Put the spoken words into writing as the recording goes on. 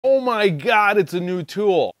Oh my God, it's a new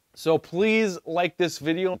tool. So please like this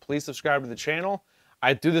video. Please subscribe to the channel.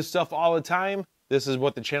 I do this stuff all the time. This is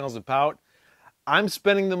what the channel's about. I'm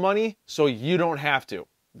spending the money so you don't have to.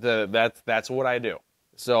 That's what I do.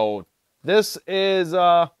 So this is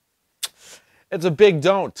it's a big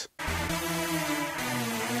don't.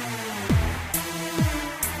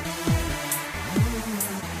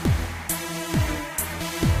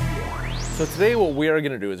 So today what we are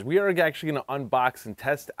going to do is we are actually going to unbox and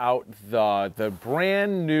test out the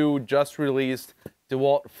brand new, just released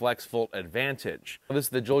Dewalt Flexvolt Advantage. This is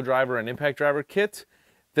the dual driver and impact driver kit.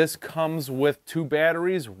 This comes with 2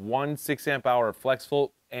 batteries, one 6 amp hour Flexvolt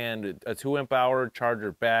and a 2 amp hour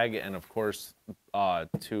charger bag, and of course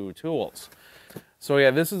 2 tools. So yeah,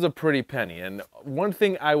 this is a pretty penny. And one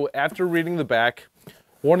thing after reading the back,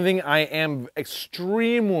 one thing I am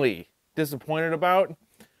extremely disappointed about,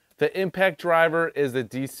 the impact driver is the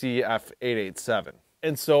DCF887.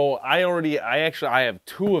 And so I have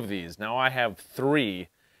 2 of these. Now I have 3,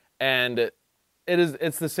 and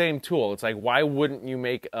it's the same tool. It's like, why wouldn't you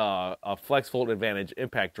make a Flexvolt Advantage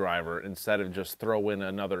impact driver instead of just throw in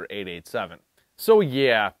another 887? So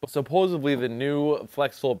yeah, supposedly the new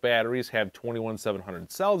Flexvolt batteries have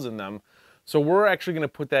 21700 cells in them. So we're actually going to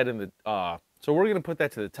put that in the put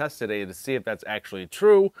that to the test today to see if that's actually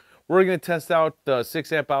true. We're going to test out the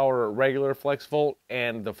 6 amp hour regular Flexvolt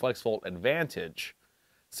and the Flexvolt Advantage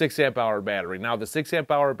 6 amp hour battery. Now the 6 amp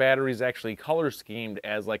hour battery is actually color schemed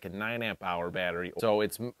as like a 9 amp hour battery. So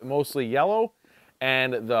it's mostly yellow,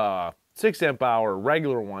 and the 6 amp hour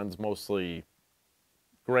regular one's mostly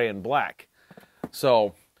gray and black.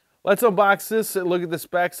 So let's unbox this, look at the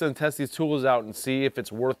specs, and test these tools out and see if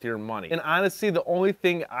it's worth your money. And honestly, the only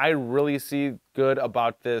thing I really see good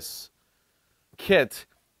about this kit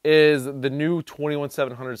is the new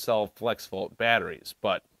 21700 cell Flexvolt batteries.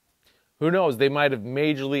 But who knows, they might have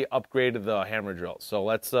majorly upgraded the hammer drill. So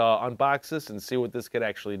let's unbox this and see what this could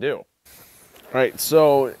actually do. All right,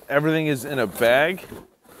 so everything is in a bag.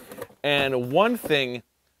 And one thing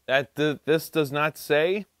that this does not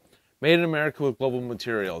say, made in America with global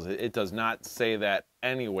materials. It does not say that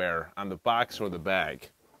anywhere on the box or the bag.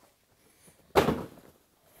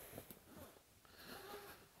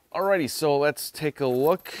 Alrighty, so let's take a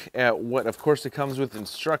look at what, of course, it comes with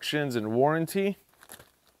instructions and warranty.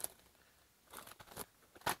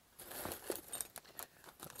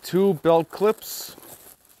 2 belt clips.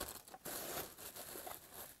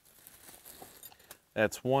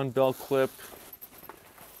 That's 1 belt clip.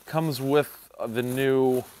 Comes with the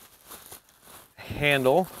new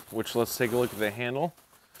handle, which let's take a look at the handle.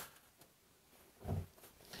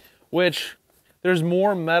 Which, there's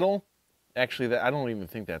more metal. Actually, I don't even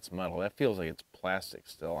think that's metal. That feels like it's plastic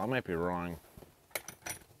still. I might be wrong.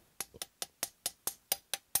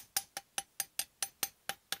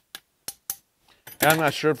 I'm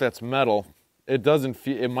not sure if that's metal. It doesn't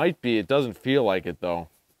feel. It might be. It doesn't feel like it though.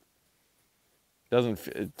 Doesn't.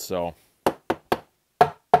 So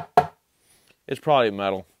it's probably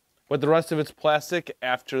metal. But the rest of it's plastic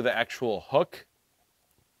after the actual hook.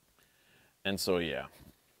 And so, yeah.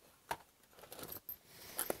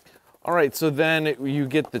 All right, so then you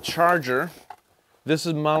get the charger. This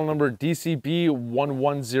is model number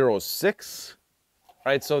DCB1106. All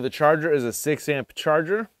right, so the charger is a 6 amp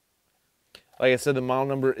charger. Like I said, the model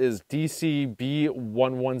number is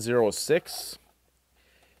DCB1106.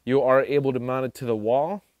 You are able to mount it to the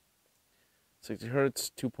wall. 60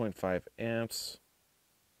 hertz, 2.5 amps.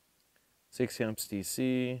 6 amps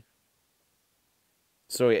DC.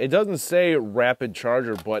 So it doesn't say rapid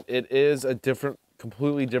charger, but it is a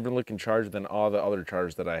completely different looking charger than all the other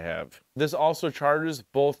chargers that I have. This also charges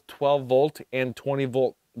both 12 volt and 20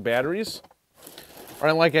 volt batteries. All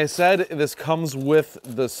right, like I said, this comes with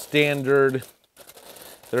the standard,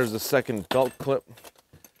 there's the second belt clip.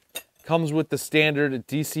 Comes with the standard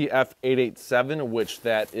DCF887, which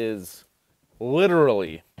that is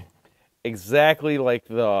literally exactly like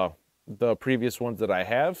the previous ones that I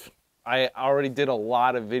have. I already did a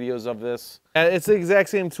lot of videos of this. And it's the exact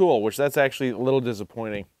same tool, which that's actually a little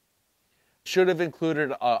disappointing. Should have included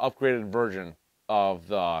an upgraded version of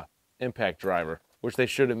the impact driver, which they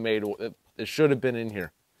should have made. It should have been in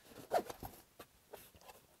here.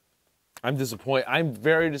 I'm disappointed. I'm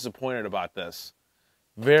very disappointed about this.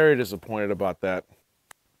 Very disappointed about that.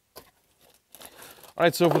 All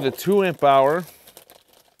right, so for the 2 amp hour,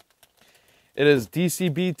 it is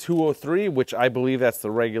DCB203, which I believe that's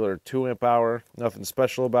the regular 2 amp hour. Nothing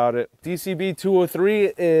special about it.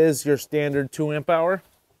 DCB203 is your standard 2 amp hour.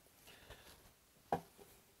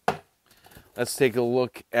 Let's take a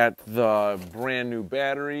look at the brand new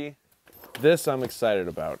battery. This I'm excited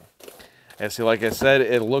about. And see, like I said,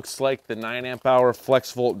 it looks like the 9 amp hour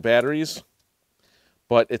Flexvolt batteries,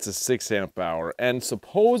 but it's a 6 amp hour. And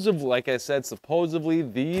supposedly, like I said, supposedly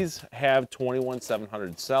these have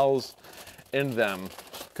 21,700 cells in them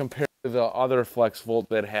compared to the other Flexvolt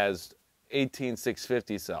that has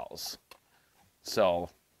 18,650 cells. So,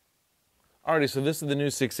 alrighty, so this is the new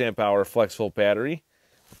 6 amp hour Flexvolt battery.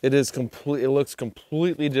 It looks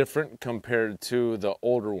completely different compared to the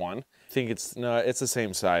older one. I think it's the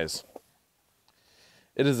same size.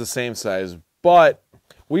 It is the same size, but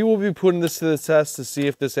we will be putting this to the test to see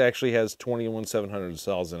if this actually has 21,700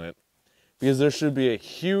 cells in it. Because there should be a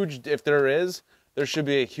huge, if there should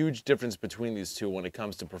be a huge difference between these two when it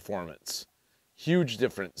comes to performance. Huge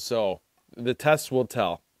difference. So the tests will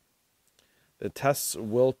tell. The tests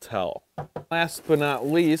will tell. Last but not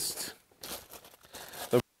least,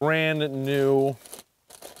 the brand new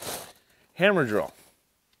hammer drill.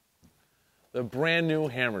 The brand new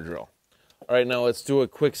hammer drill. All right, now let's do a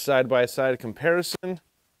quick side-by-side comparison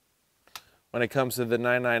when it comes to the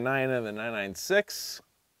 999 and the 996.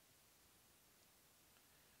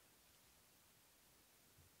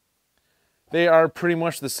 They are pretty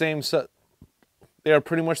much the same. They are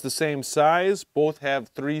pretty much the same size. Both have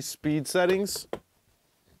 3 speed settings.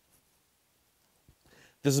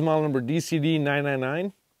 This is model number DCD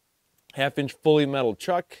 999, half-inch fully metal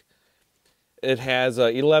chuck. It has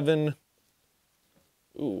 11.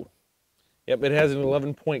 Yep, it has an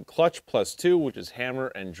 11-point clutch plus 2, which is hammer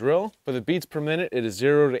and drill. For the beats per minute, it is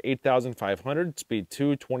 0 to 8,500. Speed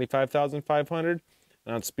 2, 25,500.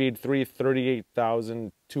 And on speed 3,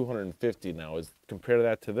 38,250 now. Compare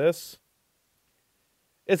that to this.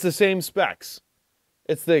 It's the same specs.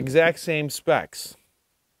 It's the exact same specs.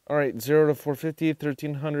 All right, 0 to 450,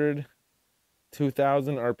 1,300,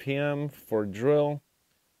 2,000 RPM for drill.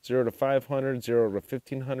 0 to 500, 0 to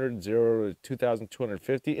 1,500, 0 to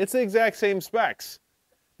 2,250. It's the exact same specs.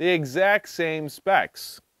 The exact same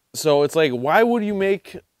specs. So it's like, why would you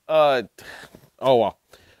make, oh, well.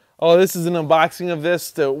 Oh, this is an unboxing of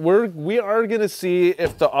this. We are going to see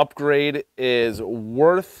if the upgrade is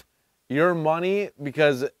worth your money,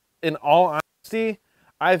 because in all honesty,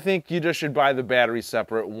 I think you just should buy the battery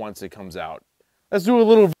separate once it comes out. Let's do a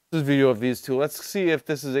little video of these two. Let's see if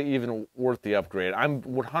this is even worth the upgrade. I'm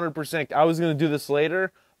 100%, I was going to do this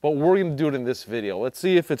later, but we're going to do it in this video. Let's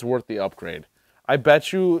see if it's worth the upgrade. I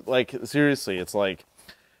bet you, like, seriously, it's like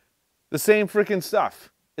the same freaking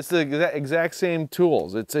stuff. It's the exact same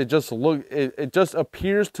tools. It just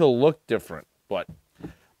appears to look different, but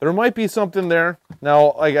there might be something there.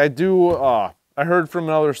 Now, like I heard from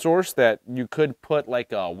another source that you could put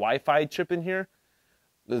like a Wi-Fi chip in here.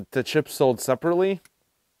 The chip's sold separately.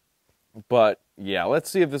 But yeah, let's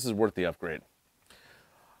see if this is worth the upgrade.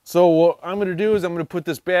 So what I'm going to do is I'm going to put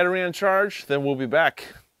this battery on charge, then we'll be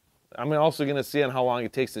back. I'm also going to see on how long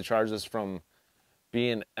it takes to charge this from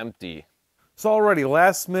being empty. So already,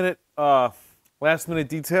 last minute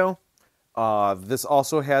detail. This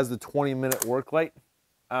also has the 20-minute work light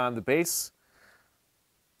on the base.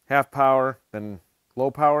 Half power, then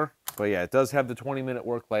low power. But yeah, it does have the 20-minute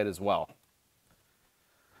work light as well.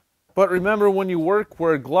 But remember, when you work,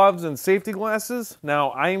 wear gloves and safety glasses.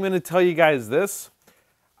 Now, I'm going to tell you guys this.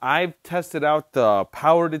 I've tested out the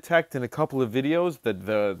Power Detect in a couple of videos,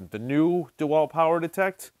 the new Dewalt Power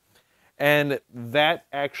Detect. And that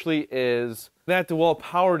actually that Dewalt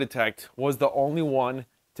Power Detect was the only one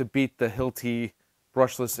to beat the Hilti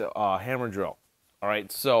brushless hammer drill. All right,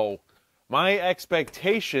 so my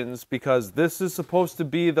expectations, because this is supposed to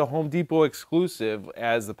be the Home Depot exclusive,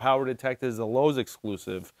 as the Power Detect is the Lowe's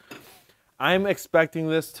exclusive, I'm expecting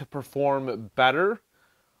this to perform better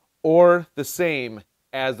or the same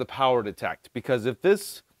as the Power Detect. Because if the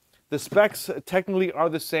specs technically are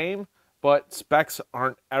the same, but specs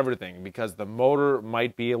aren't everything, because the motor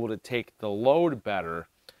might be able to take the load better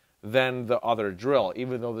than the other drill,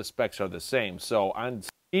 even though the specs are the same. So on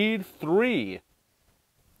speed 3,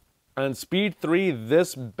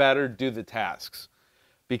 this better do the tasks,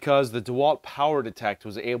 because the Dewalt Power Detect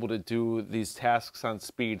was able to do these tasks on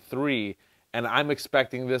speed 3, and I'm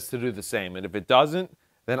expecting this to do the same. And if it doesn't,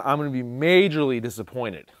 then I'm going to be majorly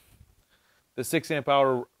disappointed. The 6 amp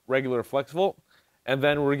hour regular Flexvolt, and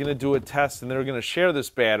then we're going to do a test, and they're going to share this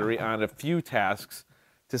battery on a few tasks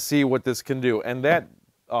to see what this can do. And that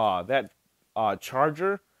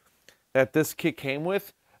charger that this kit came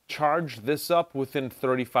with charged this up within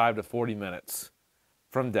 35 to 40 minutes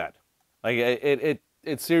from dead. Like it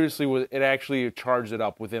seriously was. It actually charged it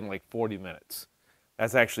up within like 40 minutes.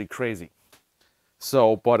 That's actually crazy.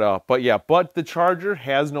 So, but the charger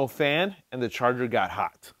has no fan, and the charger got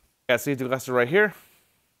hot. Got safety glasses right here.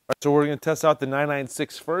 So we're going to test out the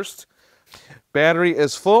 996 first. Battery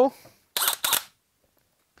is full.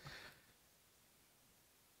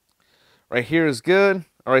 Right here is good.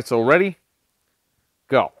 All right, so ready?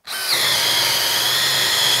 Go.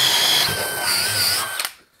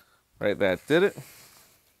 Right, that did it.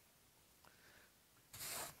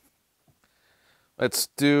 Let's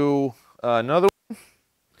do another one.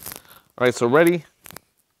 All right, so ready?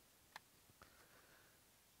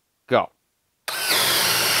 Go.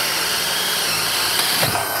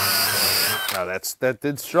 Now that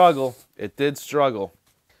did struggle. It did struggle.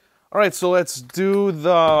 All right, so let's do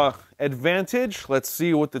the Advantage. Let's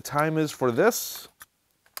see what the time is for this.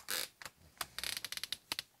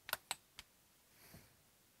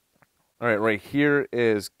 All right, right here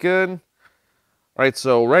is good. All right,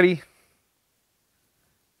 so ready?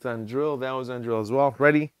 It's on drill. That was on drill as well.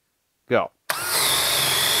 Ready? Go.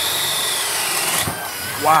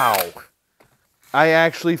 Wow. I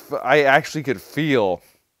actually could feel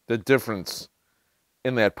the difference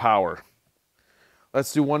in that power.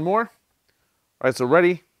 Let's do one more. All right, so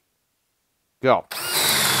ready? Go.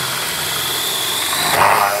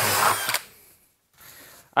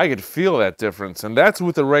 I could feel that difference, and that's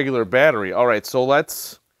with a regular battery. All right, so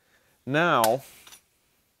let's now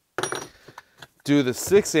do the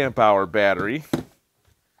 6 amp hour battery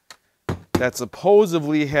that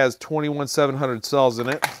supposedly has 21,700 cells in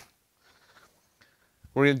it.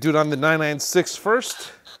 We're going to do it on the 996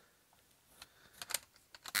 first.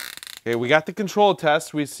 Okay, we got the control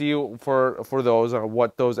test. We see for those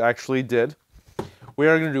what those actually did. We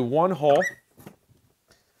are going to do one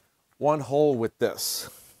hole with this.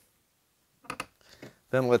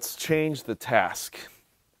 Then let's change the task.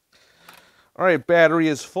 All right, battery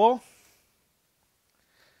is full.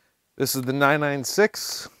 This is the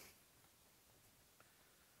 996.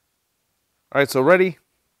 All right, so ready?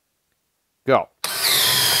 Go.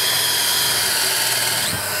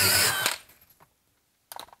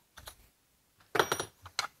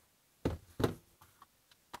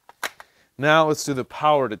 Now let's do the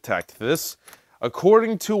power detect. This,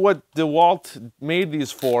 according to what Dewalt made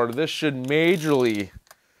these for, this should majorly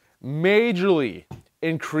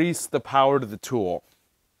increase the power to the tool.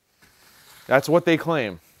 That's what they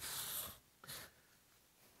claim.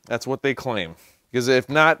 That's what they claim. Because if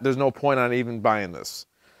not, there's no point on even buying this.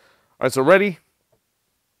 All right, so ready?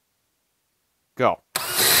 Go.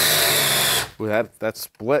 Ooh, that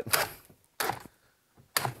split.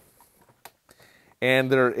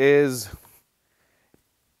 And there is,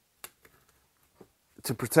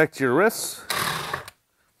 to protect your wrists.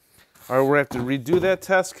 All right, we're going to have to redo that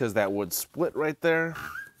test because that would split right there.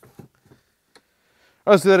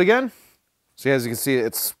 Let's do that again. So as you can see,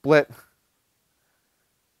 it's split.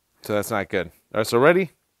 So that's not good. All right, so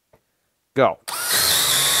ready? Go.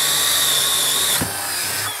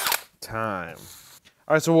 Time.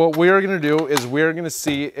 All right, so what we are going to do is we're going to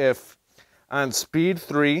see if on speed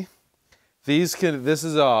 3, this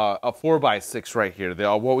is a 4x6 right here.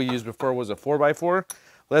 What we used before was a 4x4.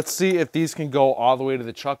 Let's see if these can go all the way to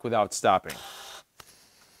the chuck without stopping.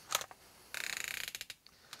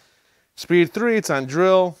 Speed 3, it's on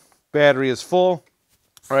drill. Battery is full.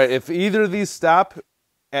 All right, if either of these stop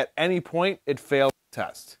at any point, it failed the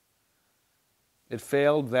test. It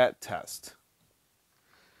failed that test.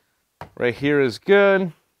 Right here is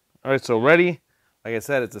good. All right, so ready? Like I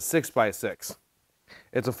said, it's a 6x6.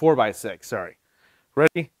 It's a 4x6, sorry.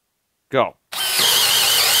 Ready? Go.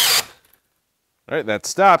 All right, that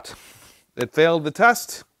stopped. It failed the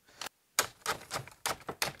test.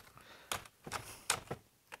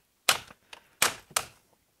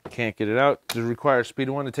 Can't get it out. It requires speed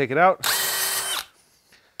 1 to take it out.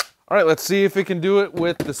 All right, let's see if it can do it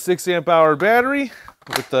with the 6 amp hour battery,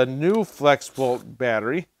 with the new Flexvolt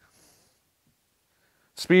battery.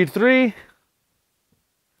 Speed 3.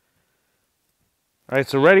 All right,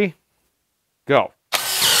 so ready? Go.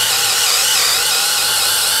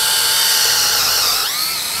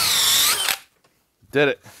 Did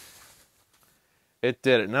it. It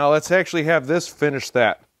did it. Now let's actually have this finish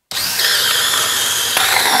that.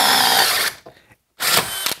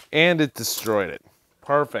 And it destroyed it.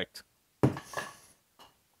 Perfect.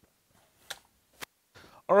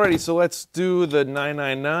 Alrighty, so let's do the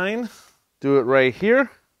 999. Do it right here.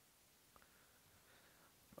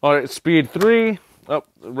 All right, speed 3. Oh,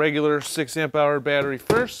 regular 6 amp hour battery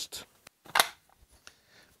first.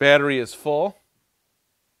 Battery is full.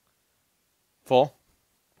 Full.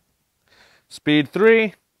 Speed 3.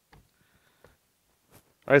 All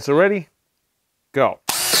right, so ready? Go.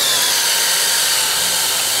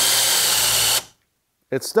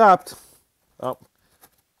 It stopped. Oh.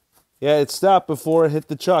 Yeah, it stopped before it hit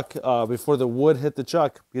the chuck, before the wood hit the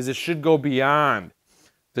chuck, because it should go beyond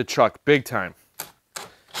the truck big time.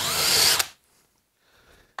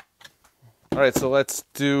 All right, so let's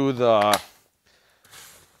do the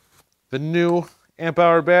new amp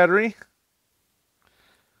hour battery.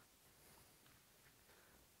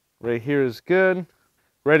 Right here is good.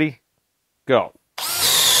 Ready, go.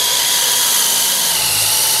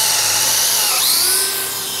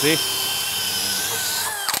 See?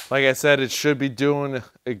 Like I said, it should be doing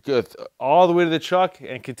a good all the way to the truck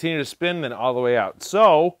and continue to spin, then all the way out.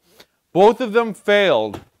 So both of them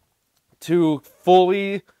failed to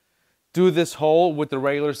fully do this hole with the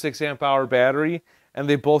regular 6 amp hour battery, and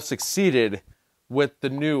they both succeeded with the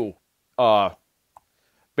new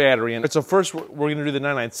battery. And so first we're gonna do the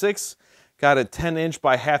 996. Got a 10-inch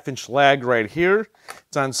by 1/2-inch lag right here.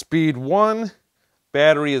 It's on speed 1.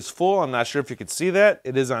 Battery is full. I'm not sure if you can see that.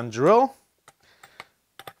 It is on drill.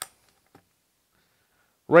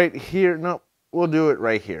 Right here, no, we'll do it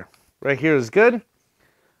right here. Right here is good.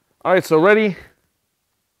 All right, so ready,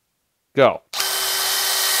 go.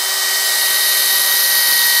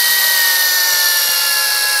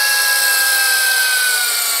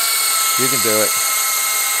 You can do it.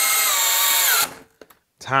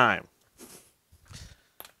 Time.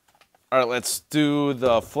 All right, let's do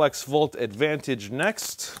the Flexvolt Advantage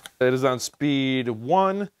next. It is on speed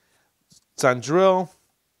 1. It's on drill.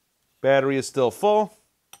 Battery is still full.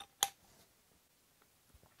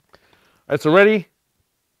 All right, so ready,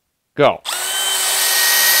 go.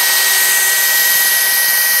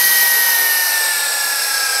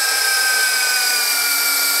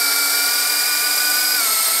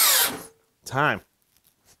 Time.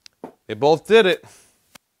 They both did it.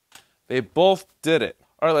 They both did it.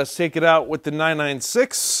 All right, let's take it out with the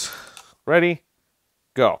 996. Ready,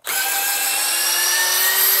 go.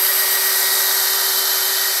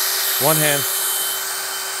 One hand.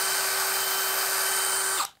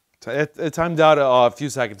 It timed out a few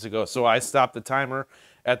seconds ago, so I stopped the timer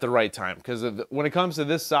at the right time, because when it comes to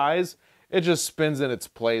this size, it just spins in its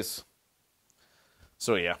place.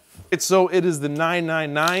 So yeah. So it is the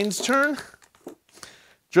 999's turn.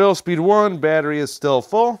 Drill speed 1, battery is still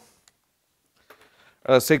full.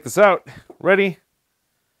 Let's take this out. Ready,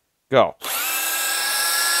 go.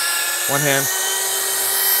 One hand.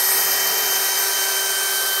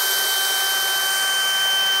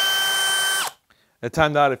 It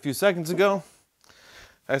timed out a few seconds ago.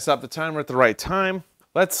 I stopped the timer at the right time.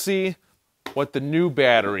 Let's see what the new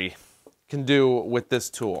battery can do with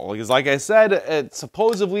this tool. Because like I said,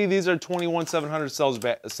 supposedly these are 21700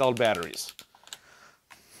 cell batteries.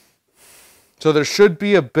 So there should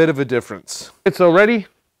be a bit of a difference. Okay, so ready,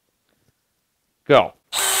 go.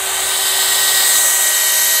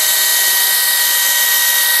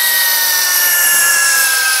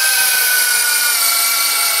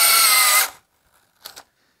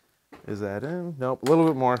 Is that in? Nope, a little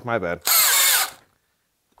bit more, my bad.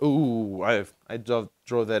 Ooh, I drove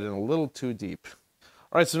that in a little too deep.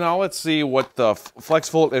 All right, so now let's see what the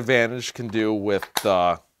Flexvolt Advantage can do with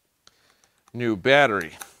the new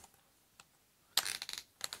battery.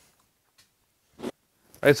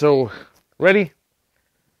 All right, so ready,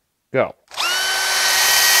 go.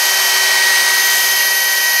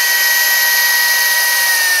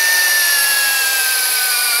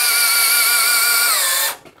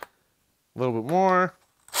 A little bit more.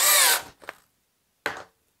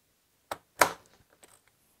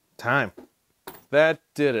 Time. That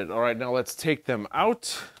did it. All right, now let's take them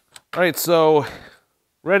out. All right, so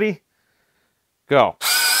ready, go.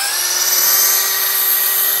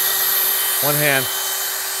 One hand.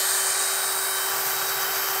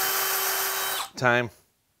 Time.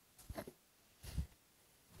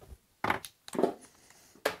 All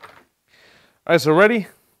right, so ready,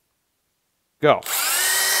 go.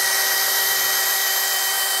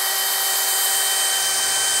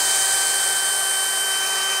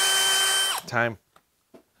 Time.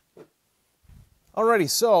 Alrighty,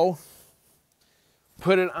 so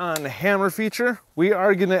put it on the hammer feature. We're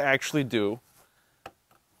gonna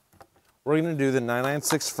do the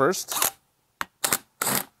 996 first.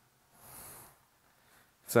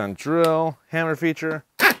 It's on drill, hammer feature.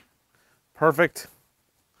 Perfect.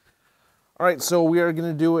 All right, so we are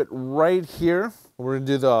gonna do it right here. We're gonna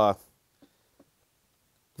do the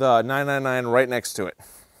 999 right next to it.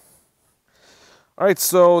 All right,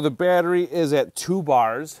 so the battery is at 2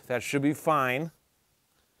 bars. That should be fine.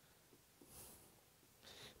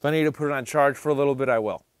 If I need to put it on charge for a little bit, I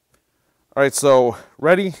will. All right, so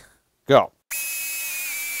ready, go.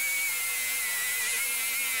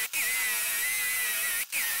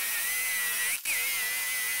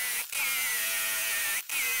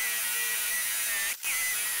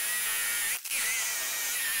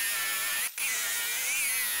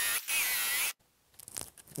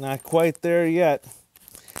 Not quite there yet.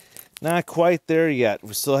 Not quite there yet.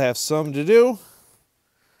 We still have some to do.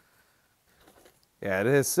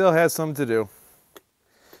 Yeah, still has some to do.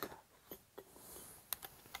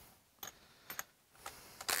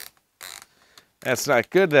 That's not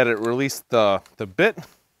good that it released the bit.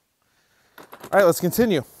 All right, let's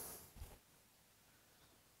continue.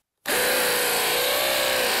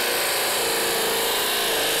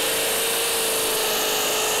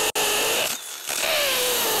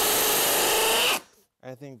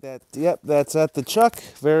 I think that, yep, that's at the chuck.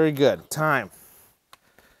 Very good. Time.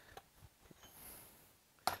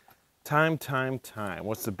 Time.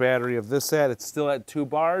 What's the battery of this at? It's still at 2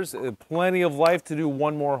 bars. Plenty of life to do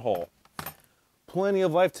one more hole. Plenty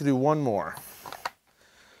of life to do one more.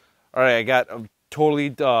 All right, I got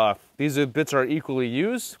totally, these bits are equally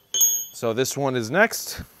used. So this one is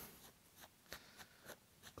next.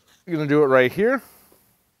 I'm gonna do it right here.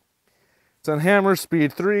 It's on hammer,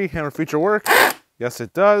 speed 3, hammer feature work. Yes,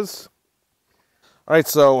 it does. All right,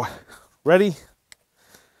 so ready?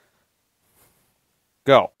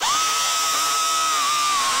 Go.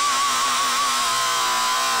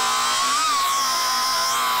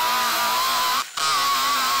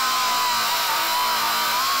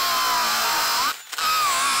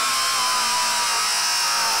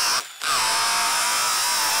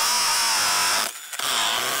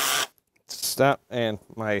 Stop, and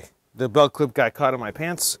the belt clip got caught in my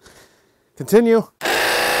pants. Continue.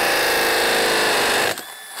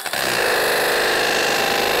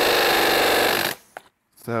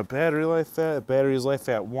 The battery life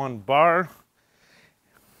at 1 bar.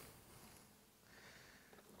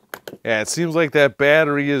 Yeah, it seems like that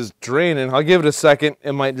battery is draining. I'll give it a second.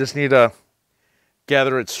 It might just need to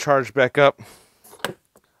gather its charge back up. All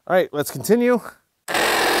right, let's continue.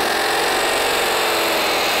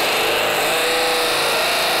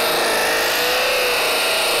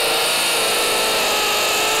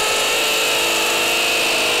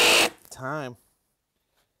 Time.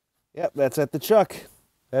 Yep, that's at the chuck.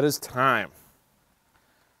 That is time.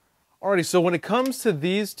 Alrighty, so when it comes to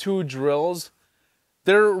these two drills,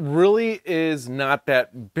 there really is not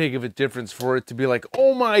that big of a difference for it to be like,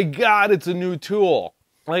 oh my God, it's a new tool.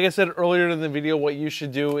 Like I said earlier in the video, what you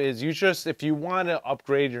should do is if you want to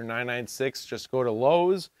upgrade your 996, just go to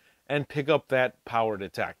Lowe's and pick up that Power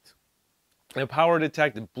Detect. The Power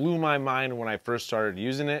Detect blew my mind when I first started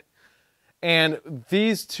using it. And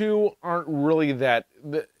these two aren't really that,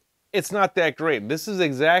 it's not that great.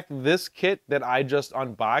 This kit that I just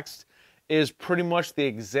unboxed is pretty much the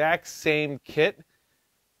exact same kit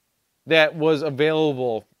that was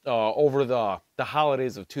available over the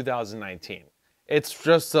holidays of 2019. It's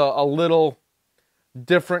just a little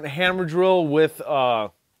different hammer drill with a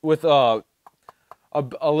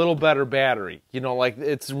little better battery. You know, like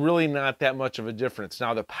it's really not that much of a difference.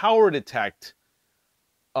 Now the Power Detect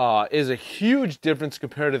is a huge difference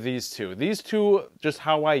compared to these two. These two, just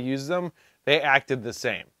how I use them, they acted the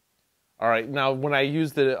same. All right, now when I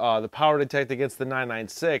used the Power Detect against the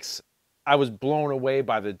 996, I was blown away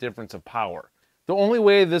by the difference of power. The only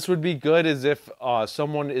way this would be good is if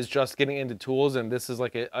someone is just getting into tools and this is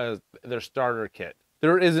like their starter kit.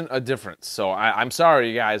 There isn't a difference, so I'm sorry,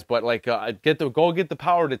 you guys, but like go get the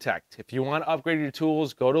Power Detect. If you want to upgrade your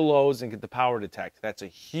tools, go to Lowe's and get the Power Detect. That's a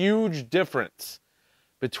huge difference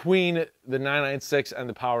between the 996 and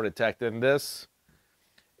the Power Detect, and this,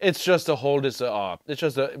 it's just a whole it's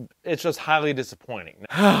just highly disappointing.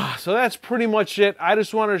 So that's pretty much it. I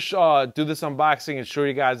just want to do this unboxing and show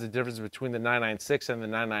you guys the difference between the 996 and the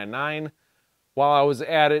 999 while I was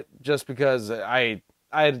at it, just because I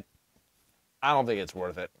don't think it's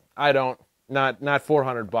worth it. I don't. Not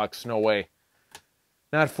 400 bucks, no way.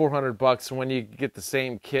 Not 400 bucks when you get the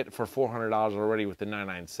same kit for $400 already with the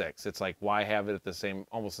 996. It's like, why have it at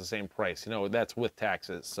almost the same price? You know, that's with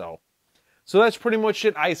taxes. So that's pretty much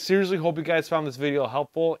it. I seriously hope you guys found this video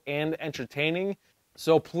helpful and entertaining.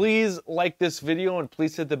 So please like this video and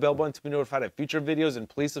please hit the bell button to be notified of future videos, and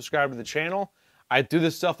please subscribe to the channel. I do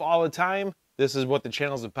this stuff all the time. This is what the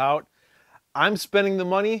channel's about. I'm spending the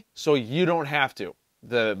money so you don't have to.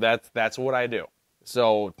 That's what I do.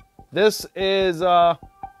 So this is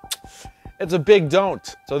it's a big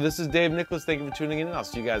don't. So this is Dave Nicholas. Thank you for tuning in, and I'll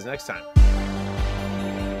see you guys next time.